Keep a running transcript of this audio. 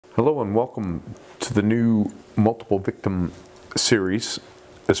Hello and welcome to the new multiple victim series.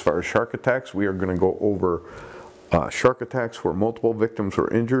 As far as shark attacks, we are going to go over shark attacks where multiple victims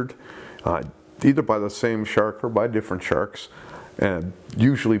were injured, either by the same shark or by different sharks, and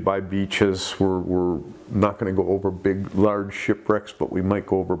usually by beaches. We're not going to go over big, large shipwrecks, but we might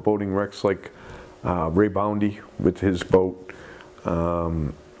go over boating wrecks like Ray Boundy with his boat.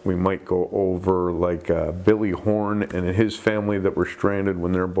 We might go over like Billy Horn and his family that were stranded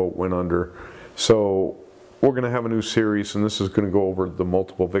when their boat went under. So we're going to have a new series, and this is going to go over the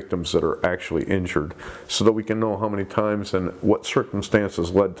multiple victims that are actually injured so that we can know how many times and what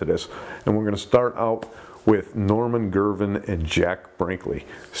circumstances led to this. And we're going to start out with Norman Girvan and Jack Brinkley.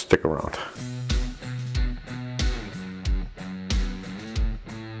 Stick around.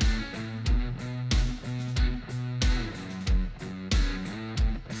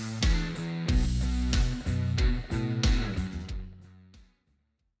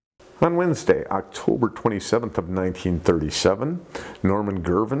 On Wednesday, October 27th of 1937, Norman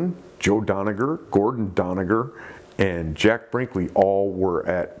Girvan, Joe Doniger, Gordon Doniger, and Jack Brinkley all were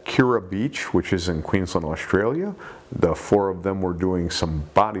at Kira Beach, which is in Queensland, Australia. The four of them were doing some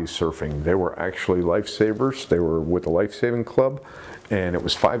body surfing. They were actually lifesavers. They were with the lifesaving club, and it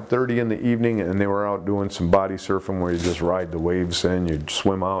was 5:30 in the evening, and they were out doing some body surfing where you just ride the waves in, you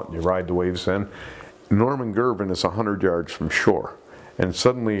swim out, and you ride the waves in. Norman Girvan is 100 yards from shore. And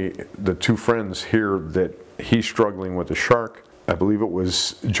suddenly the two friends hear that he's struggling with a shark. I believe it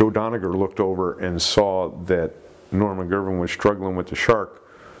was Joe Doniger looked over and saw that Norman Girvan was struggling with the shark.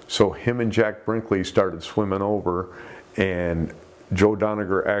 So him and Jack Brinkley started swimming over, and Joe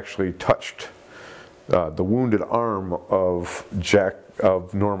Doniger actually touched the wounded arm of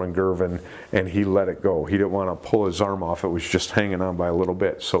Norman Girvan, and he let it go. He didn't want to pull his arm off. It was just hanging on by a little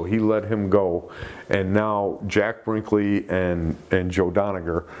bit. So he let him go. And now Jack Brinkley and Joe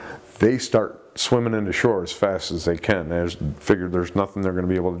Doniger, they start swimming into shore as fast as they can. They figured there's nothing they're going to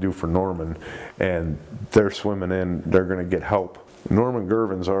be able to do for Norman. And they're swimming in. They're going to get help. Norman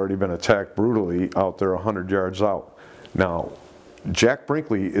Girvan's already been attacked brutally out there 100 yards out. Now, Jack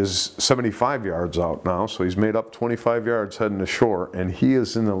Brinkley is 75 yards out now, so he's made up 25 yards heading to shore, and he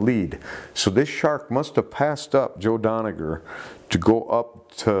is in the lead. So this shark must have passed up Joe Doniger to go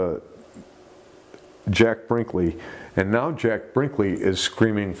up to Jack Brinkley, and now Jack Brinkley is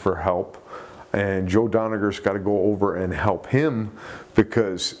screaming for help, and Joe Doniger's got to go over and help him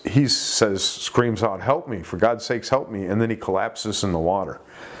because he screams out, "Help me, for God's sakes, help me," and then he collapses in the water.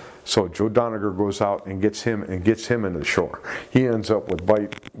 So Joe Doniger goes out and gets him into the shore. He ends up with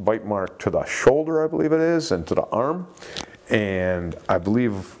bite mark to the shoulder, I believe it is, and to the arm, and I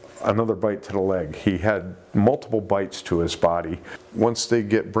believe another bite to the leg. He had multiple bites to his body. Once they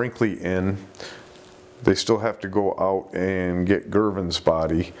get Brinkley in, they still have to go out and get Girvan's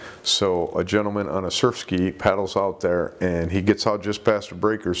body. So a gentleman on a surf ski paddles out there, and he gets out just past the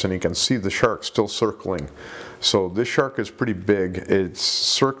breakers, and he can see the shark still circling. So this shark is pretty big. It's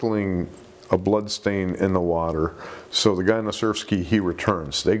circling a blood stain in the water. So the guy on the surf ski, he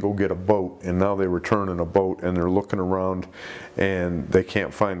returns. They go get a boat, and now they return in a boat, and they're looking around, and they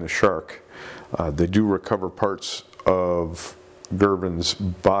can't find the shark. They do recover parts of Girvan's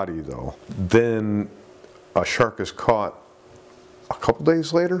body, though. Then a shark is caught a couple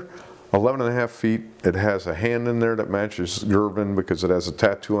days later, 11.5 feet. It has a hand in there that matches Girvan because it has a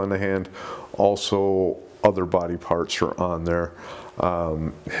tattoo on the hand. Also, other body parts are on there.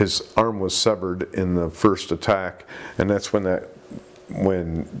 His arm was severed in the first attack, and that's when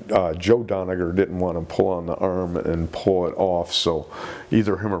Joe Doniger didn't want to pull on the arm and pull it off. So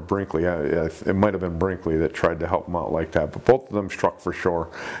either him or Brinkley, it might have been Brinkley that tried to help him out like that, but both of them struck for shore,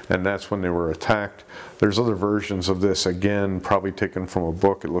 and that's when they were attacked. There's other versions of this, again, probably taken from a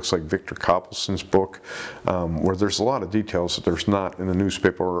book. It looks like Victor Coppelson's book, where there's a lot of details that there's not in the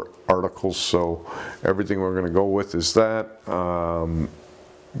newspaper articles. So everything we're going to go with is that. Gordon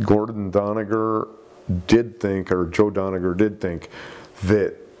Doniger did think, or Joe Doniger did think,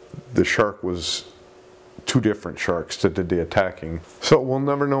 that the shark was two different sharks that did the attacking. So we'll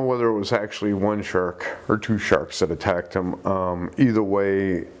never know whether it was actually one shark or two sharks that attacked him. Either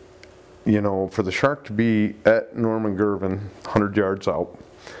way, you know, for the shark to be at Norman Girvan, 100 yards out,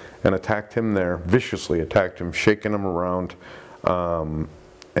 and attacked him there, viciously attacked him, shaking him around, and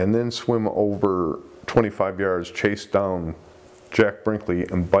then swim over 25 yards, chase down Jack Brinkley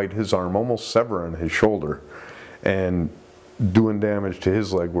and bite his arm, almost severing his shoulder, and doing damage to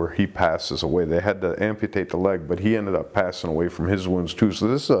his leg where he passes away. They had to amputate the leg, but he ended up passing away from his wounds too. So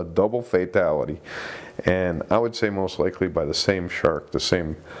this is a double fatality, and I would say most likely by the same shark, the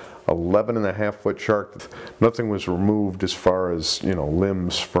same 11.5-foot shark. Nothing was removed as far as, you know,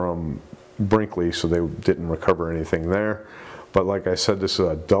 limbs from Brinkley, so they didn't recover anything there. But like I said, this is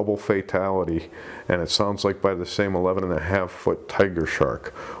a double fatality, and it sounds like by the same 11.5-foot tiger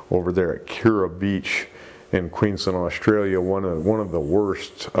shark over there at Kura Beach in Queensland, Australia. One of the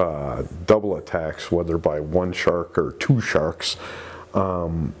worst double attacks, whether by one shark or two sharks,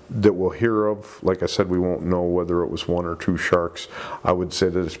 that we'll hear of. Like I said, we won't know whether it was one or two sharks. I would say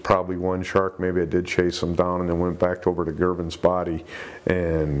that it's probably one shark. Maybe it did chase him down and then went back over to Girvan's body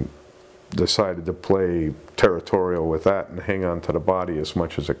and decided to play territorial with that and hang on to the body as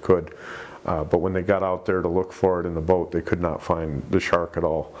much as it could. But when they got out there to look for it in the boat, they could not find the shark at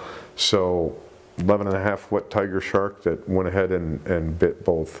all. So 11.5-foot tiger shark that went ahead and bit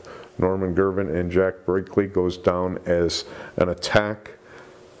both Norman Girvan and Jack Brinkley goes down as an attack,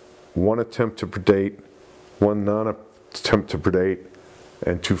 one attempt to predate, one non-attempt to predate,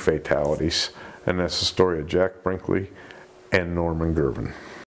 and two fatalities. And that's the story of Jack Brinkley and Norman Girvan.